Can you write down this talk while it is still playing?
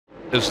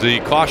As the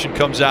caution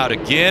comes out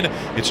again,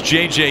 it's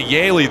J.J.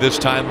 Yeley this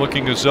time,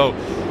 looking as though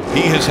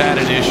he has had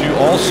an issue.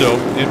 Also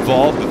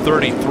involved the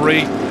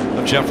 33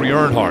 of Jeffrey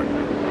Earnhardt.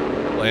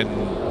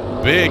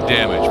 And big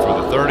damage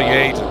for the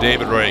 38 of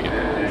David Ragan.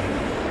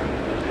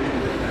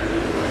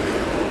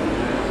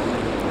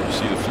 You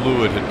see the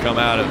fluid had come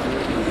out of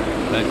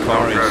that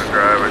car. He's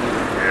driving.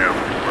 Yeah,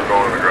 we're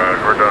going to the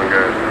garage. We're done,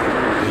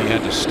 guys. He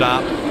had to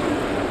stop.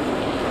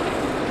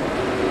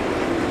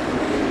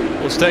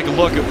 Let's take a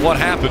look at what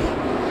happened.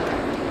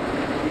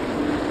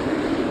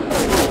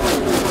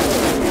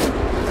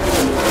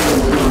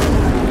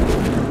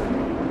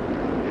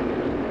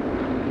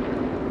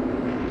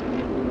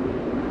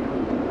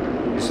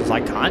 This is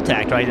like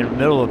contact right in the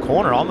middle of the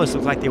corner. Almost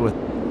looks like they were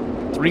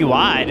 3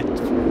 wide. It's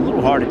a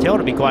little hard to tell,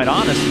 to be quite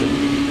honest.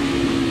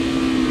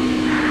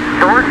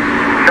 Short,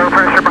 no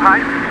pressure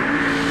behind.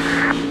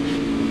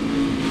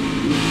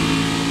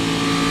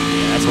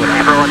 Yeah, that's what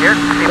Keep rolling here.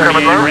 Keep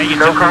coming low. Ragan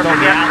No jumping on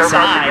the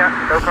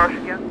outside No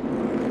caution yet.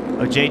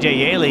 of J.J.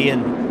 Yeley,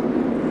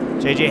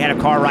 and J.J. had a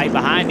car right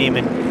behind him,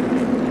 and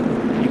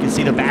you can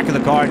see the back of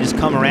the car just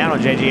come around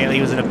on J.J. Yeley.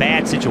 He was in a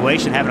bad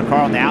situation, having a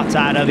car on the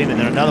outside of him, and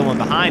then another one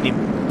behind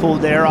him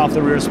pulled the air off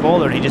the rear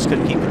spoiler, and he just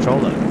couldn't keep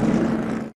control of it.